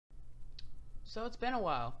So it's been a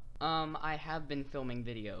while. I have been filming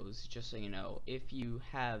videos, just so you know. If you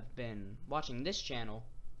have been watching this channel,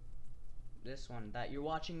 this one that you're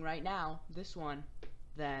watching right now, this one,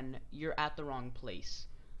 then you're at the wrong place.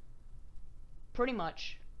 Pretty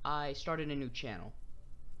much, I started a new channel,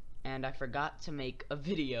 and I forgot to make a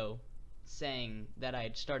video saying that I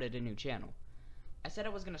had started a new channel. I said I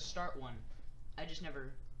was gonna start one, I just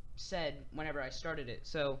never said whenever I started it,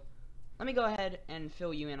 so let me go ahead and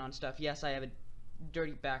fill you in on stuff. Yes, I have a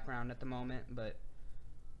dirty background at the moment, but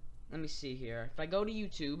let me see here. If I go to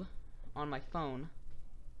YouTube on my phone,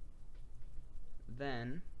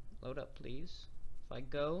 then load up please. If I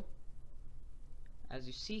go, as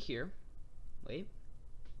you see here, wait,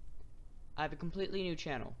 I have a completely new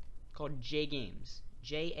channel called Jaegames,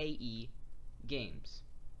 J-A-E Games,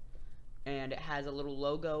 and it has a little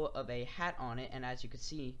logo of a hat on it, and as you can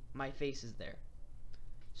see, my face is there.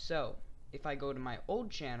 So if I go to my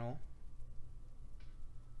old channel,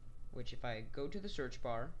 which if I go to the search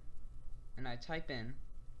bar and I type in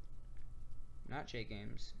not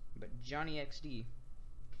Jaegames but JonnyXD,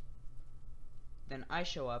 then I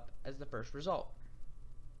show up as the first result,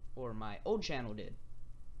 or my old channel did.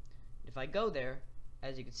 If I go there,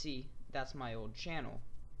 as you can see, that's my old channel.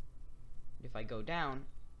 If I go down,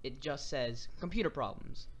 it just says computer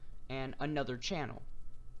problems and another channel.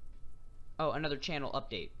 Oh, another channel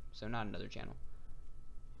update, so not another channel.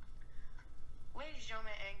 Ladies and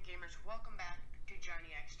gentlemen and gamers, welcome back to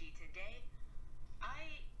JonnyXD. Today, a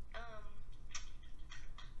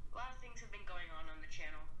lot of things have been going on the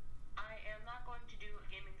channel. I am not going to do a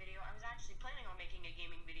gaming video. I was actually planning on making a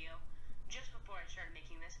gaming video just before I started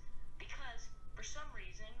making this, because for some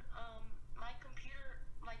reason, my computer,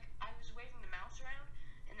 like, I was waving the mouse around,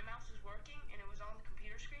 and the mouse was working, and it was on the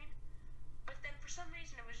computer screen, but then for some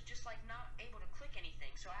reason it was just, like, not able to click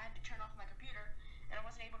anything, so I had to turn off my computer, and I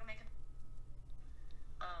wasn't able to make a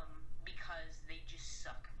because they just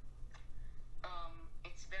suck.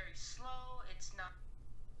 It's very slow, it's not,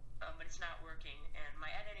 but it's not working, and my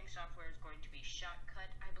editing software is going to be Shotcut,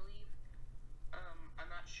 I believe. I'm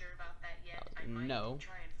not sure about that yet. I might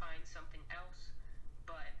try and find something else,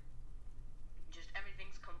 but just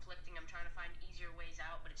everything's conflicting. I'm trying to find easier ways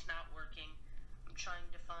out, but it's not working. I'm trying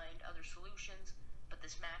to find other solutions, but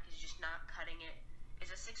this Mac is just not cutting it.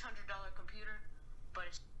 It's a $600 computer, but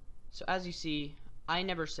it's... So as you see, I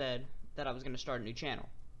never said that I was going to start a new channel.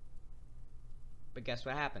 But guess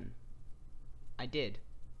what happened? I did.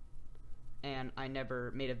 And I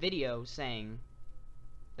never made a video saying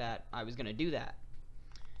that I was going to do that.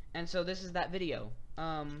 And so this is that video.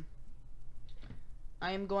 I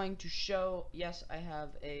am going to show, yes, I have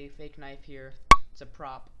a fake knife here. It's a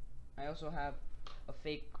prop. I also have a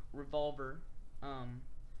fake revolver.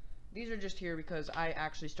 These are just here because I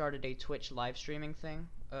actually started a Twitch live streaming thing,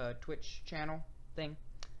 Twitch channel thing,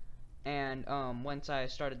 and once I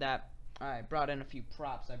started that, I brought in a few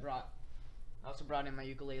props. I also brought in my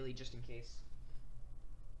ukulele just in case,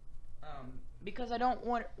 because I don't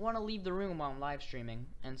want to leave the room while I'm live streaming.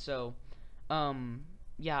 And so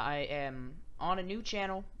yeah, I am on a new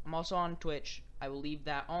channel. I'm also on Twitch. I will leave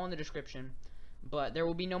that all in the description, but there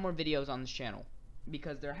will be no more videos on this channel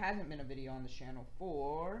because there hasn't been a video on this channel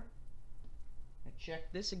for, I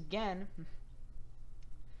check this again,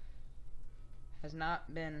 has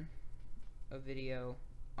not been a video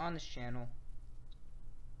on this channel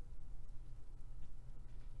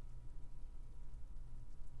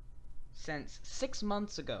since 6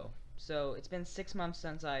 months ago. So it's been 6 months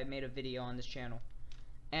since I made a video on this channel,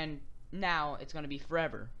 and now it's gonna be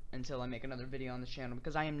forever until I make another video on this channel,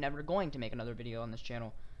 because I am never going to make another video on this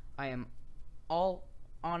channel. I am all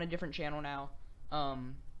on a different channel now,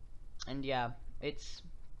 and yeah, it's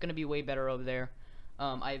gonna be way better over there.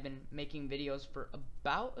 I've been making videos for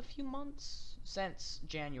about a few months, since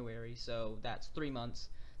January, so that's 3 months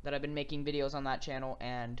that I've been making videos on that channel.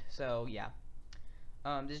 And so yeah,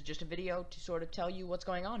 this is just a video to sort of tell you what's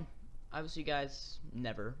going on. I will see you guys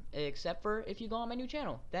never, except for if you go on my new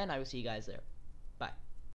channel, then I will see you guys there.